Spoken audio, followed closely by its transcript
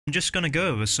I'm just going to go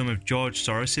over some of George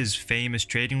Soros's famous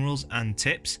trading rules and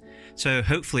tips, so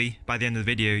hopefully by the end of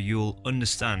the video you'll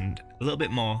understand a little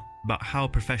bit more about how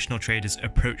professional traders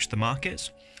approach the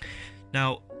markets.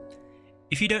 Now,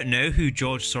 if you don't know who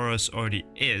George Soros already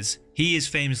is, he is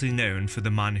famously known for the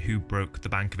man who broke the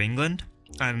Bank of England,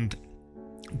 and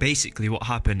basically what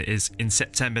happened is in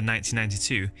September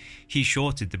 1992 he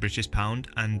shorted the British pound,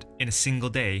 and in a single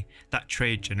day that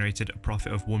trade generated a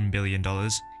profit of $1 billion.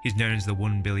 He's known as the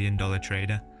 $1 billion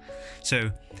trader.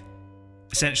 So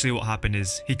essentially what happened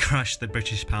is he crashed the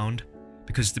British pound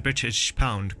because the British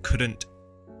pound couldn't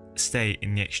stay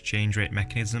in the exchange rate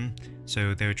mechanism,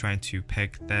 so they were trying to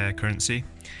peg their currency.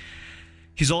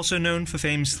 He's also known for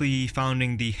famously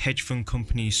founding the hedge fund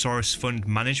company Soros Fund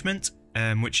Management,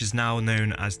 which is now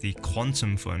known as the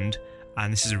Quantum Fund,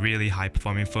 and this is a really high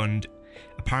performing fund.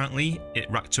 Apparently it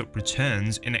racked up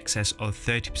returns in excess of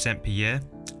 30% per year,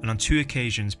 and on 2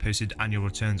 occasions posted annual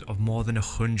returns of more than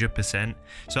 100%.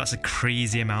 So that's a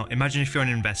crazy amount. Imagine if you're an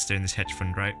investor in this hedge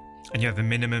fund, right, and you have a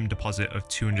minimum deposit of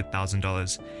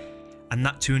 $200,000, and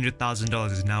that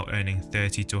 $200,000 is now earning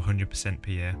 30 to 100%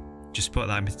 per year. Just put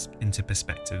that into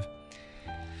perspective.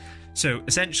 So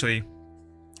essentially,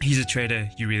 he's a trader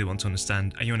you really want to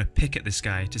understand, and you want to pick at this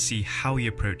guy to see how he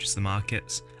approaches the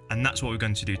markets, and that's what we're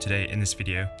going to do today in this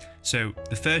video. So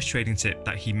the first trading tip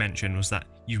that he mentioned was that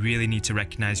you really need to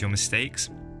recognize your mistakes.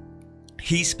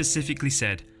 He specifically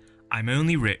said, "I'm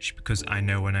only rich because I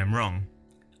know when I'm wrong.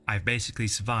 I've basically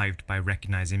survived by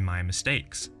recognizing my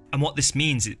mistakes." And what this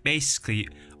means is basically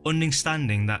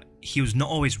understanding that he was not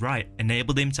always right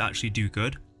enabled him to actually do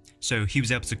good. So he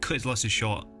was able to cut his losses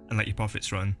short and let your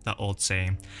profits run, that old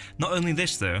saying. Not only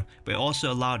this though, but it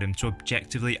also allowed him to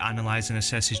objectively analyze and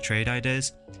assess his trade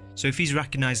ideas. So if he's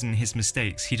recognizing his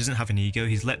mistakes, he doesn't have an ego,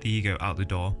 he's let the ego out the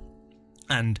door.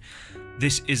 And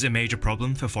this is a major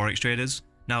problem for forex traders.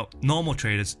 Now, normal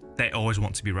traders, they always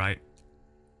want to be right.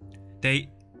 They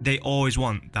always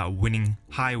want that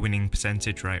high winning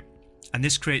percentage, right? And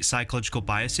this creates psychological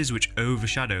biases which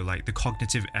overshadow like the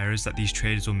cognitive errors that these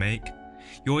traders will make.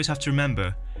 You always have to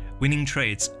remember, winning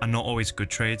trades are not always good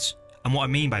trades. And what I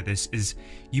mean by this is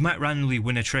you might randomly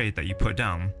win a trade that you put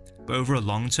down, but over a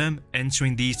long term,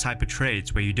 entering these type of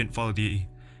trades where you didn't follow the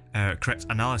correct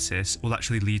analysis will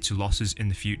actually lead to losses in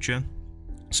the future.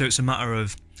 So it's a matter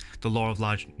of the law of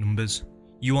large numbers.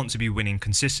 You want to be winning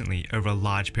consistently over a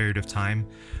large period of time,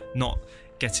 not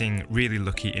getting really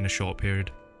lucky in a short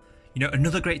period. You know,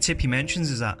 another great tip he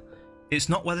mentions is that it's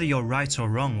not whether you're right or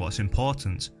wrong what's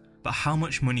important, but how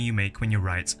much money you make when you're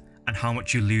right and how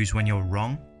much you lose when you're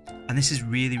wrong. And this is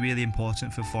really, really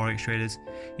important for forex traders.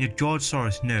 You know, George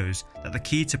Soros knows that the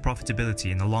key to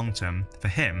profitability in the long term for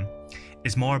him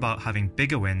is more about having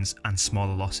bigger wins and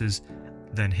smaller losses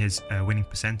than his winning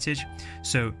percentage.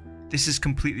 So this is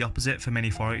completely opposite for many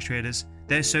forex traders.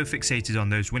 They're so fixated on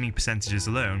those winning percentages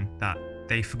alone that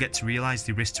they forget to realize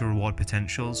the risk to reward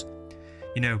potentials.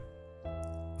 You know,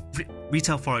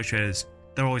 retail forex traders,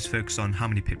 they're always focused on how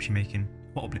many pips you're making.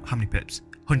 How many pips?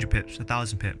 100 pips,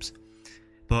 1,000 pips.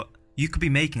 But you could be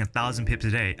making 1,000 pips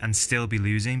a day and still be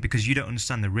losing because you don't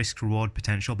understand the risk reward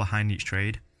potential behind each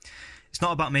trade. It's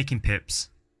not about making pips.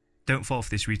 Don't fall for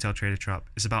this retail trader trap.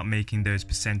 It's about making those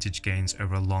percentage gains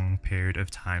over a long period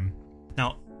of time.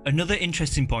 Now, another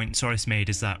interesting point Soros made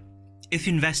is that if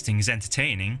investing is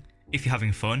entertaining, if you're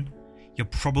having fun, you're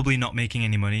probably not making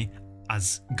any money,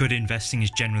 as good investing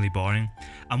is generally boring.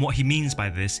 And what he means by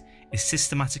this is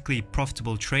systematically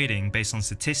profitable trading based on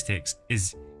statistics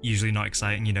is usually not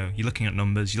exciting. You know, you're looking at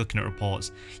numbers, you're looking at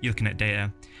reports, you're looking at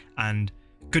data, and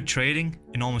good trading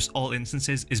in almost all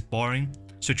instances is boring.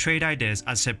 So trade ideas,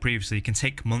 as said previously, can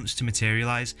take months to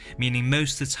materialize, meaning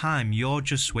most of the time you're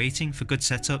just waiting for good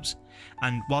setups,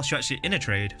 and whilst you're actually in a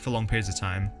trade for long periods of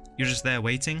time, you're just there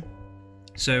waiting.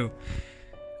 So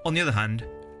on the other hand,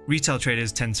 retail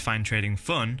traders tend to find trading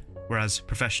fun, whereas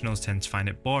professionals tend to find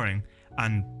it boring.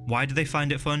 And why do they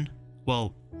find it fun?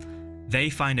 Well, they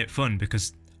find it fun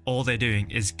because all they're doing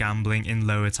is gambling in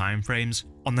lower time frames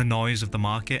on the noise of the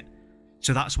market.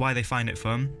 So that's why they find it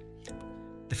fun.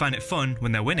 They find it fun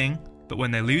when they're winning, but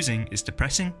when they're losing, it's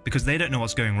depressing because they don't know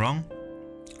what's going wrong.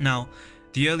 Now,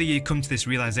 the earlier you come to this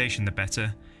realization, the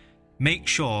better. Make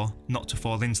sure not to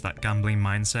fall into that gambling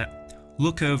mindset.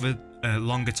 Look over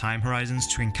longer time horizons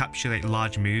to encapsulate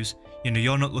large moves. You know,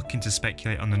 you're not looking to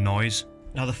speculate on the noise.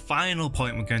 Now, the final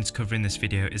point we're going to cover in this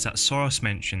video is that Soros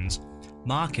mentions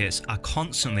markets are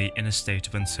constantly in a state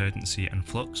of uncertainty and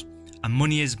flux, and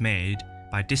money is made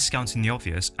by discounting the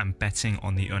obvious and betting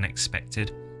on the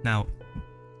unexpected. Now,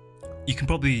 you can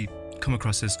probably come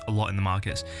across this a lot in the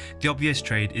markets. The obvious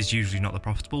trade is usually not the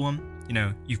profitable one. You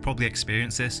know, you've probably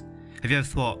experienced this. Have you ever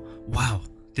thought, wow,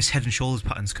 this head and shoulders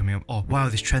pattern's coming up, or wow,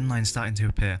 this trend line's starting to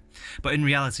appear? But in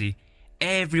reality,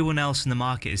 everyone else in the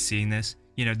market is seeing this.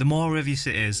 You know, the more obvious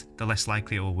it is, the less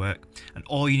likely it will work. And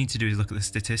all you need to do is look at the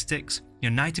statistics. You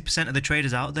know, 90% of the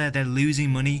traders out there, they're losing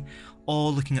money,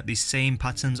 all looking at these same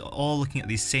patterns, all looking at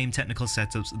these same technical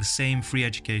setups, the same free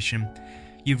education.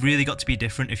 You've really got to be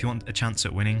different if you want a chance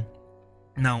at winning.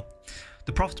 Now,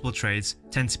 the profitable trades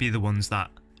tend to be the ones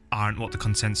that aren't what the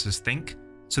consensus think.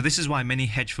 So this is why many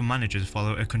hedge fund managers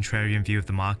follow a contrarian view of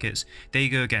the markets. They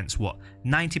go against what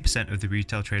 90% of the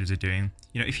retail traders are doing.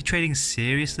 You know, if you're trading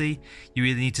seriously, you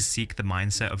really need to seek the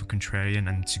mindset of a contrarian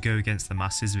and to go against the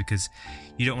masses, because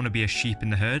you don't want to be a sheep in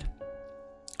the herd.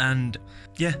 And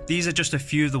yeah, these are just a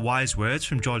few of the wise words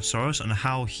from George Soros on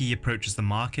how he approaches the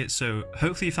market. So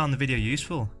hopefully you found the video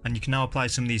useful and you can now apply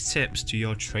some of these tips to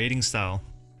your trading style.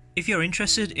 If you're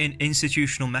interested in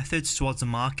institutional methods towards the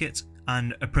market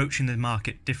and approaching the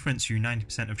market different to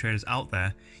 90% of traders out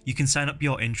there, you can sign up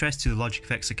your interest to the Logic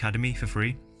Effects Academy for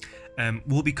free.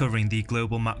 We'll be covering the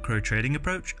global macro trading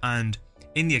approach, and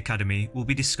in the academy we'll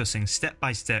be discussing step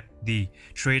by step the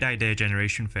trade idea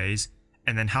generation phase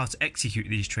and then how to execute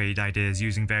these trade ideas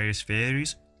using various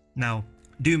theories. Now,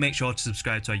 do make sure to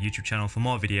subscribe to our YouTube channel for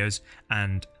more videos,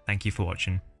 and thank you for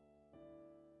watching.